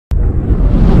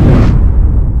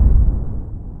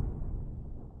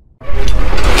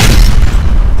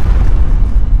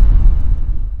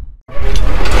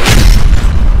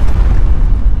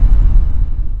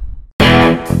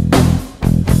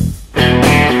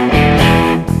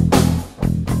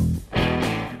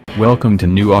Welcome to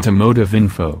New Automotive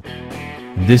Info.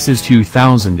 This is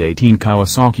 2018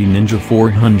 Kawasaki Ninja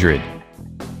 400.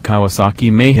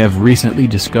 Kawasaki may have recently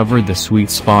discovered the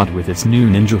sweet spot with its new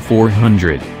Ninja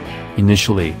 400.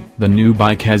 Initially, the new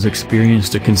bike has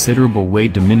experienced a considerable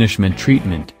weight diminishment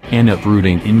treatment, an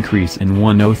uprooting increase in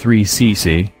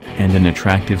 103cc, and an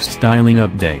attractive styling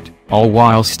update, all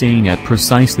while staying at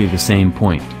precisely the same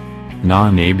point.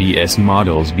 Non-ABS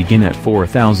models begin at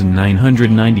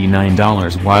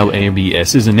 $4,999 while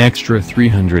ABS is an extra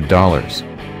 $300.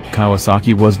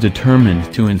 Kawasaki was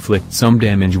determined to inflict some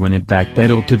damage when it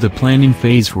backpedaled to the planning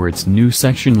phase for its new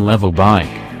section-level bike.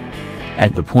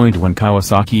 At the point when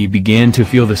Kawasaki began to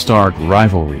feel the stark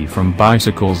rivalry from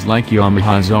bicycles like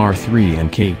Yamaha's R3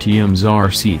 and KTM's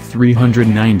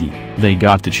RC390, they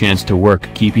got the chance to work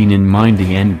keeping in mind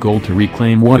the end goal to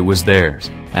reclaim what was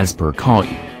theirs, as per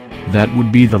Kawasaki. That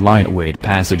would be the lightweight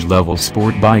passage-level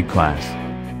sport bike class.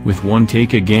 With one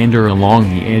take a gander along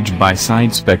the edge by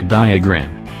side spec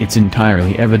diagram, it's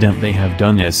entirely evident they have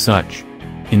done as such.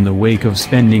 In the wake of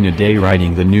spending a day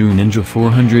riding the new Ninja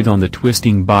 400 on the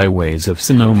twisting byways of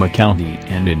Sonoma County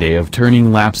and a day of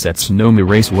turning laps at Sonoma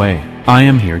Raceway, I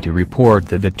am here to report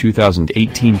that the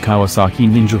 2018 Kawasaki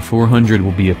Ninja 400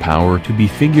 will be a power to be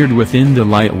figured within the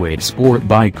lightweight sport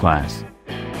bike class.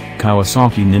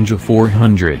 Kawasaki Ninja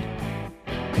 400.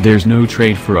 There's no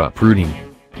trade for uprooting.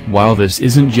 While this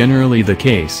isn't generally the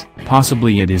case,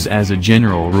 possibly it is as a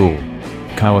general rule.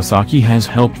 Kawasaki has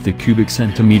helped the cubic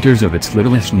centimeters of its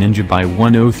littlest Ninja by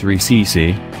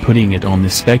 103cc, putting it on the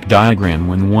spec diagram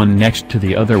when one next to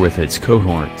the other with its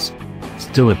cohorts.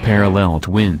 Still a parallel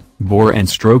twin, bore and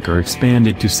stroke are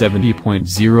expanded to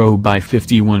 70.0 by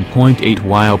 51.8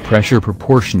 while pressure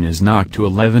proportion is knocked to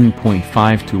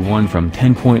 11.5 to 1 from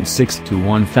 10.6 to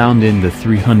 1 found in the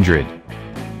 300.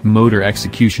 Motor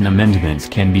execution amendments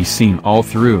can be seen all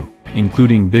through,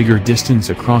 including bigger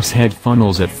distance across head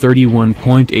funnels at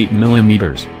 31.8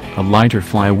 mm, a lighter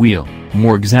flywheel,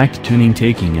 more exact tuning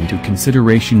taking into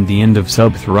consideration the end of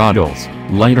sub-throttles,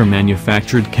 lighter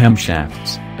manufactured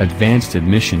camshafts, advanced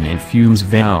admission and fumes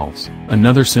valves,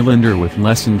 another cylinder with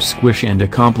lessened squish and a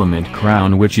complement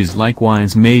crown which is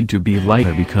likewise made to be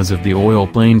lighter because of the oil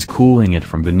planes cooling it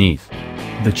from beneath.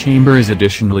 The chamber is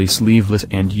additionally sleeveless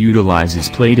and utilizes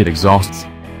plated exhausts.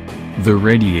 The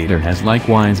radiator has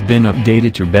likewise been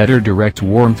updated to better direct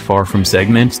warmth far from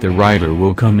segments the rider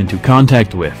will come into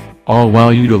contact with, all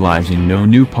while utilizing no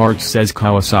new parts, says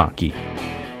Kawasaki.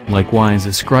 Likewise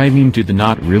ascribing to the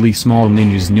not really small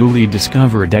Ninja's newly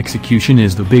discovered execution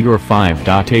is the bigger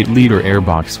 5.8-liter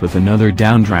airbox with another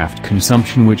downdraft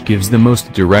consumption which gives the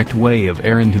most direct way of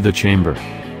air into the chamber.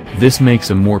 This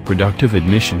makes a more productive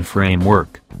admission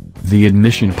framework. The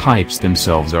admission pipes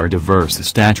themselves are diverse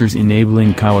statures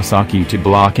enabling Kawasaki to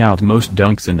block out most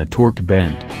dunks in the torque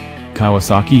bend.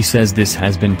 Kawasaki says this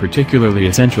has been particularly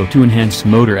essential to enhance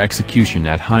motor execution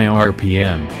at high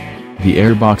RPM. The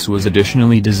airbox was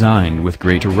additionally designed with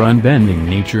greater run-bending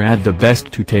nature at the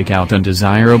best to take out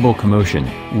undesirable commotion,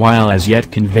 while as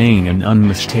yet conveying an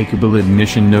unmistakable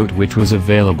admission note which was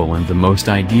available in the most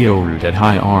ideal route at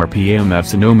high RPM at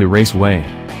Sonoma Raceway.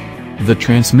 The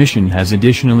transmission has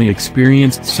additionally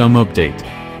experienced some update.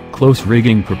 Close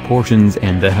rigging proportions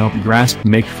and the help grasp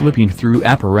make flipping through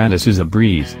apparatuses a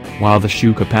breeze, while the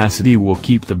shoe capacity will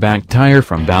keep the back tire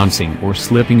from bouncing or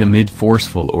slipping amid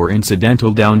forceful or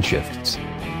incidental downshifts.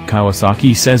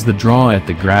 Kawasaki says the draw at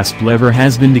the grasp lever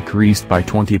has been decreased by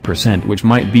 20% which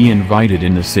might be invited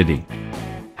in the city.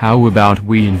 How about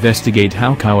we investigate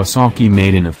how Kawasaki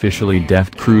made an officially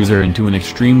deft cruiser into an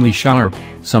extremely sharp,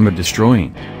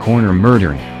 summit-destroying,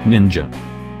 corner-murdering Ninja.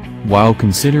 While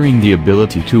considering the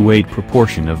ability to weight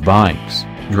proportion of bikes,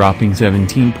 dropping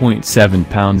 17.7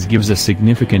 pounds gives a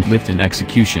significant lift in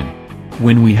execution.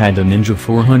 When we had the Ninja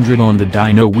 400 on the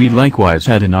dyno we likewise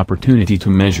had an opportunity to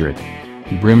measure it.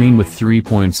 Brimming with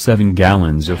 3.7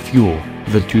 gallons of fuel,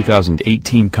 the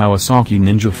 2018 Kawasaki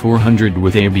Ninja 400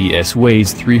 with ABS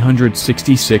weighs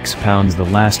 366 pounds. The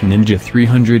last Ninja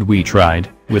 300 we tried,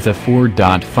 with a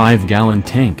 4.5-gallon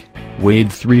tank,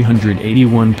 weighed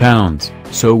 381 pounds,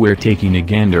 so we're taking a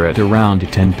gander at around a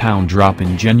 10-pound drop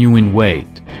in genuine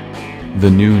weight. The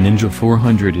new Ninja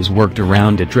 400 is worked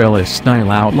around a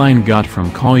trellis-style outline got from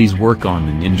Kawai's work on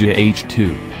the Ninja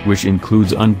H2, which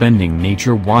includes unbending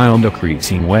nature while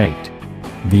decreasing weight.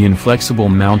 The inflexible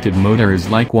mounted motor is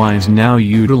likewise now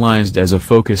utilized as a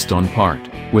focused-on part,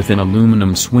 with an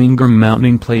aluminum swing arm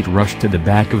mounting plate rushed to the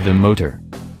back of the motor.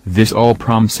 This all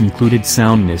prompts included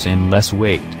soundness and less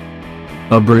weight.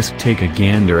 A brisk take a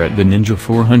gander at the Ninja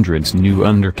 400's new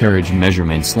undercarriage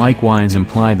measurements likewise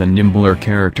imply the nimbler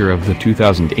character of the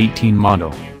 2018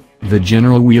 model. The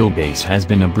general wheelbase has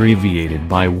been abbreviated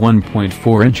by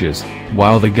 1.4 inches,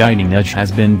 while the guiding edge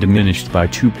has been diminished by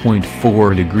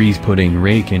 2.4 degrees, putting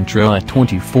rake and trail at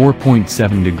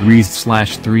 24.7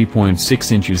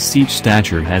 degrees/3.6 inches. Seat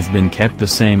stature has been kept the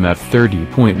same at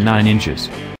 30.9 inches.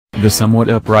 The somewhat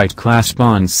upright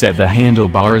clasp-on set the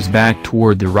handlebars back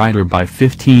toward the rider by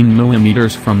 15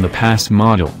 mm from the past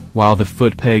model, while the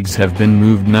foot pegs have been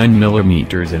moved 9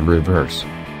 mm in reverse.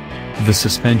 The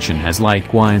suspension has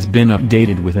likewise been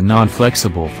updated with a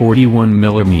non-flexible 41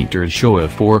 mm Showa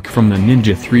fork from the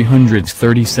Ninja 300's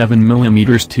 37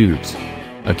 mm tubes.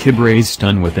 A kib-raised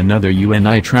stun with another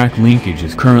UNI track linkage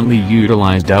is currently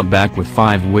utilized out back with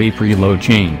 5-way preload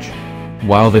change.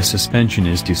 While the suspension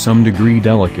is to some degree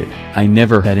delicate, I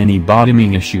never had any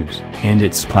bottoming issues, and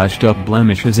it splashed up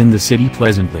blemishes in the city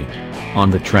pleasantly.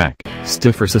 On the track,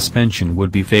 stiffer suspension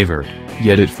would be favored,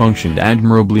 yet it functioned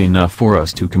admirably enough for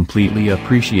us to completely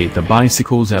appreciate the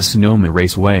bicycle's Sonoma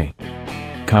Raceway.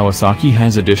 Kawasaki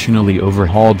has additionally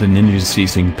overhauled the Ninja's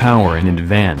ceasing power and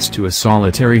advanced to a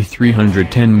solitary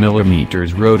 310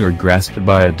 mm rotor grasped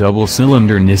by a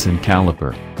double-cylinder Nissan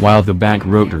caliper, while the back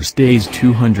rotor stays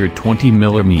 220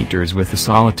 mm with a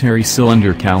solitary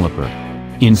cylinder caliper.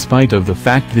 In spite of the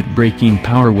fact that braking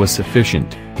power was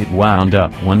sufficient, it wound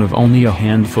up one of only a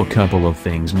handful couple of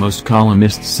things most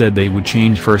columnists said they would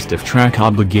change first if track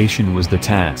obligation was the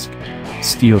task.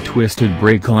 Steel twisted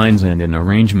brake lines and an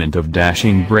arrangement of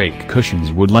dashing brake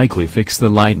cushions would likely fix the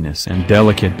lightness and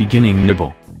delicate beginning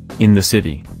nibble. In the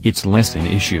city, it's less an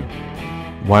issue.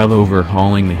 While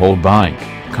overhauling the whole bike,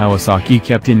 Kawasaki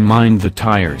kept in mind the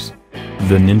tires.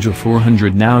 The Ninja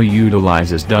 400 now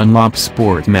utilizes Dunlop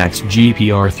Sport Max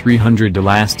GPR 300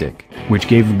 elastic, which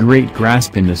gave great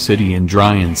grasp in the city in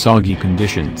dry and soggy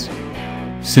conditions.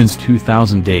 Since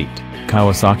 2008,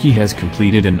 Kawasaki has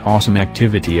completed an awesome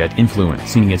activity at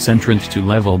influencing its entrance to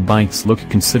level bikes look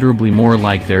considerably more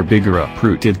like their bigger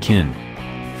uprooted kin.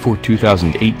 For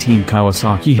 2018,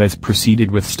 Kawasaki has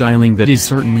proceeded with styling that is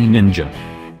certainly Ninja.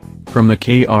 From the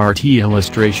KRT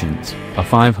illustrations, a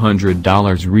 $500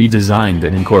 redesign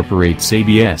that incorporates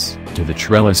ABS, to the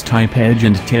trellis type edge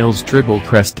and tail's triple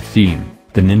crest theme,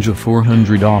 the Ninja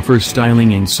 400 offers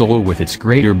styling and soul with its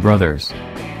greater brothers.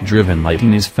 Driven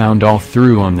lighting is found all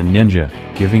through on the Ninja,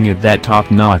 giving it that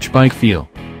top-notch bike feel.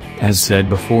 As said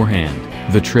beforehand,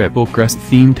 the triple crest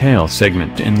theme tail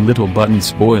segment and little button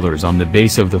spoilers on the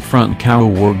base of the front cowl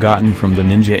were gotten from the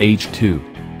Ninja H2.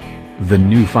 The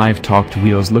new 5-talked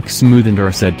wheels look smooth and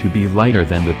are said to be lighter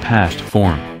than the past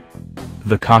form.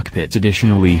 The cockpit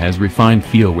additionally has refined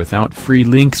feel without free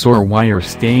links or wires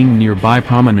staying nearby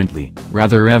prominently,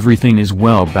 rather everything is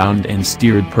well bound and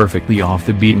steered perfectly off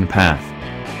the beaten path.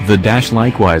 The dash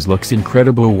likewise looks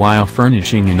incredible while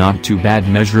furnishing a not too bad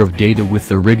measure of data with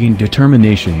the rigging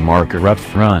determination marker up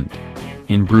front.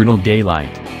 In brutal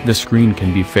daylight, the screen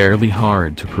can be fairly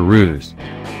hard to peruse.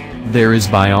 There is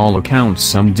by all accounts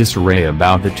some disarray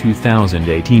about the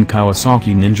 2018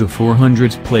 Kawasaki Ninja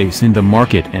 400's place in the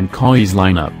market and Kawai's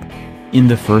lineup. In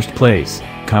the first place,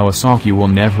 Kawasaki will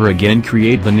never again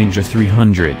create the Ninja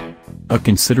 300. A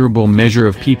considerable measure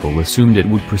of people assumed it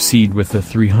would proceed with the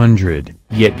 300,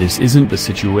 yet this isn't the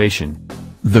situation.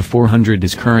 The 400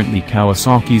 is currently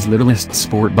Kawasaki's littlest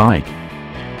sport bike.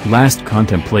 Last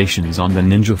contemplations on the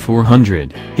Ninja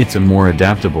 400, it's a more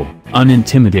adaptable,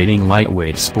 unintimidating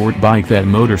lightweight sport bike that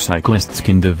motorcyclists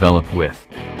can develop with.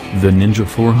 The Ninja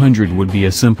 400 would be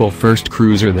a simple first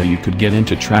cruiser that you could get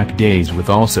into track days with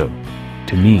also.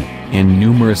 To me, and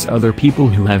numerous other people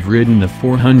who have ridden the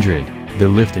 400, the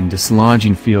lift and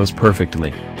dislodging feels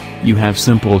perfectly. You have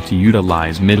simple to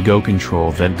utilize mid-go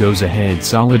control that goes ahead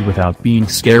solid without being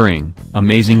scaring,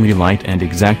 amazingly light and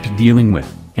exact dealing with,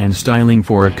 and styling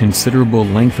for a considerable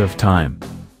length of time.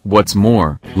 What's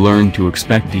more, learn to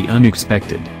expect the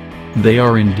unexpected. They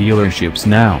are in dealerships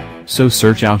now, so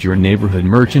search out your neighborhood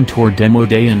merchant or demo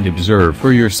day and observe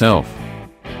for yourself.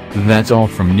 That's all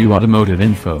from New Automotive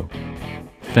Info.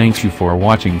 Thanks you for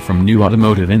watching from New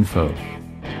Automotive Info.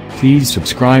 Please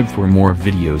subscribe for more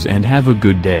videos and have a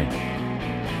good day.